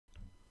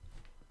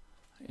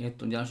Je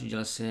tu ďalší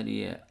diel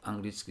série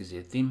Anglicky s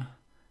Yetim.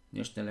 V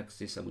dnešnej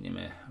lekcii sa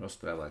budeme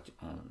rozprávať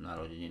o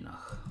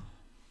narodeninách.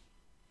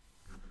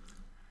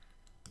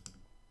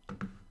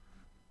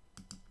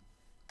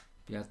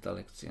 Piatá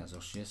lekcia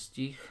zo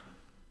 6.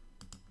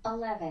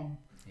 11.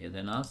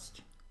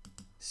 11.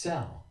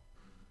 Sell.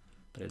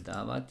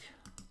 Predávať.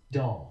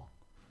 Doll.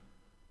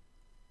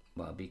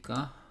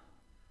 Bábika.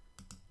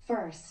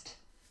 First.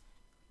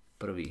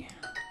 Prvý.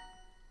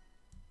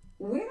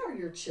 Where are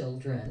your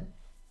children?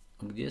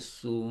 Kde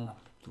sú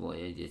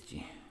tvoje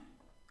deti?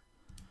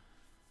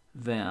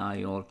 Where are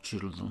your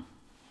children?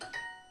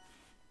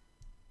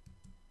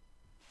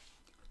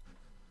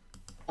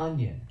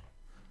 Onion.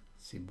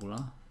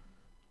 Cibula.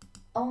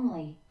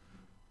 Only.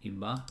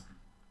 Iba.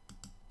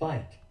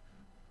 Bike.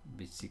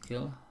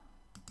 Bicykel.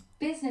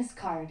 Business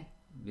card.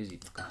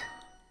 Vizitka.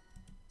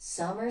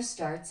 Summer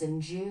starts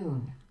in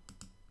June.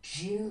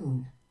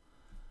 June.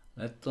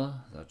 Leto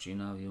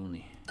začína v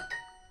júni.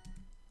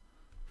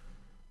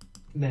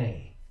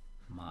 May.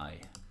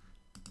 Maj.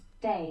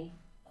 They.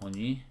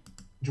 Oni.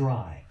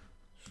 Dry.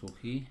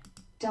 Suchý.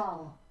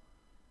 Doll.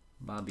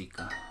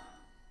 Bábika.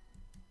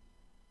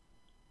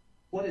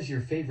 What is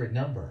your favorite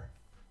number?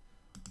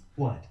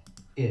 What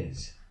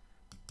is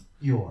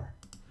your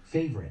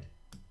favorite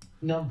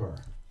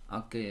number?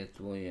 Aké je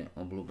tvoje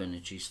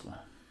obľúbené číslo?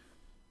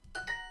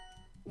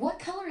 What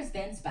color is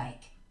Ben's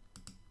bike?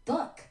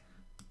 Look.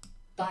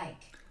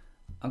 Bike.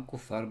 Akú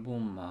farbu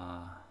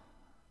má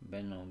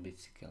Benov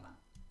bicykel?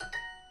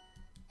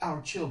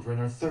 Our children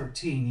are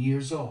 13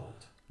 years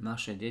old.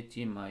 Naše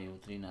deti majú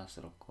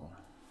 13 rokov.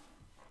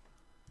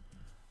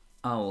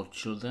 Our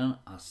children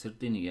are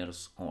 13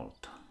 years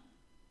old.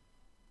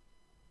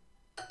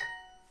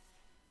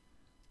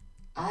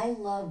 I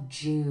love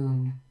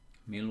June.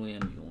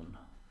 Milujem jún.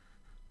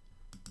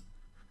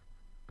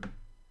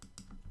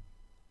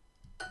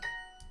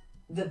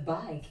 The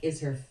bike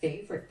is her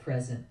favorite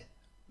present.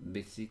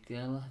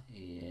 Bicykel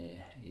je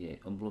jej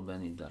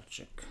obľúbený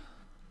darček.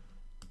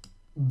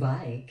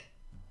 Bike.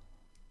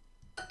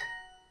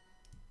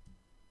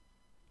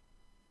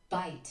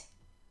 Bite.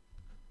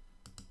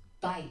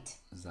 Bite.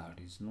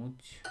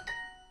 Zaliznúť.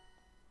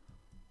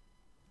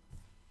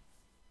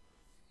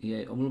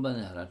 Jej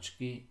obľúbené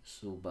hračky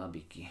sú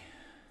bábiky.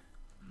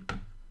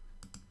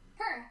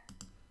 Her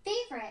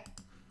favorite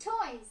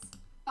toys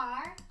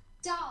are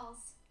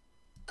dolls.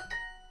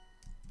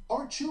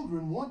 Our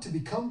children want to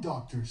become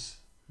doctors.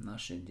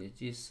 Naše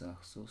deti sa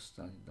chcú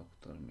stať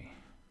doktormi.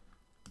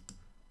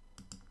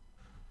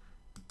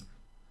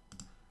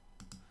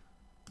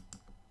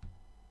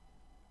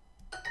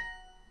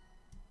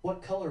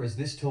 What color is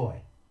this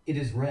toy? It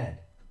is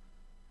red.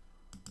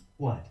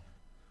 What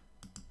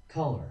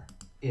color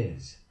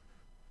is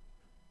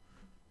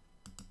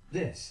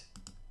this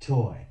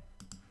toy?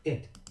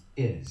 It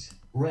is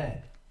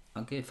red.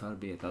 Akej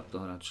farby je táto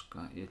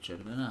hračka? Je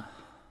červená?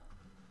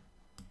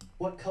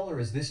 What color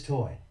is this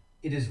toy?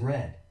 It is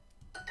red.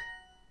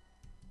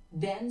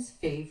 Ben's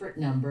favorite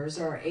numbers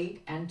are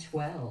 8 and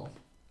 12.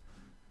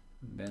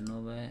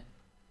 Benové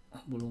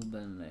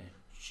obľúbené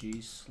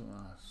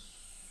čísla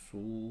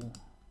sú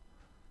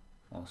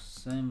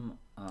 8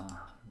 a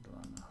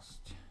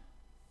 12.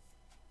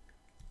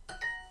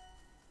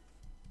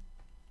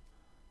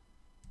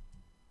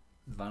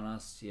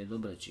 Dvanásť je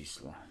dobré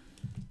číslo.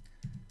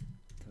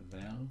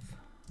 12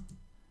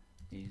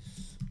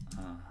 is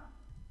a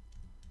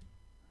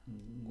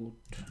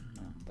good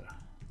number.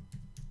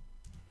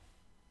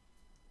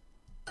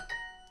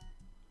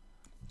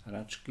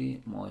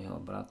 Hračky môjho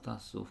brata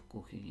sú v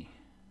kuchyni.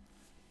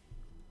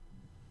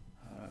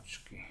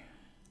 Hračky.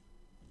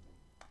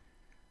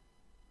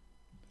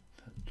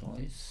 The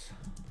toys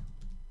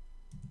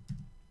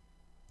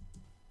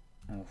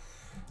of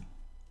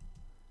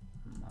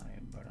my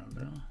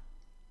brother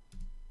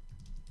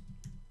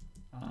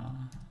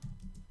are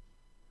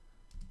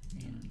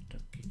in the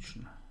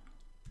kitchen.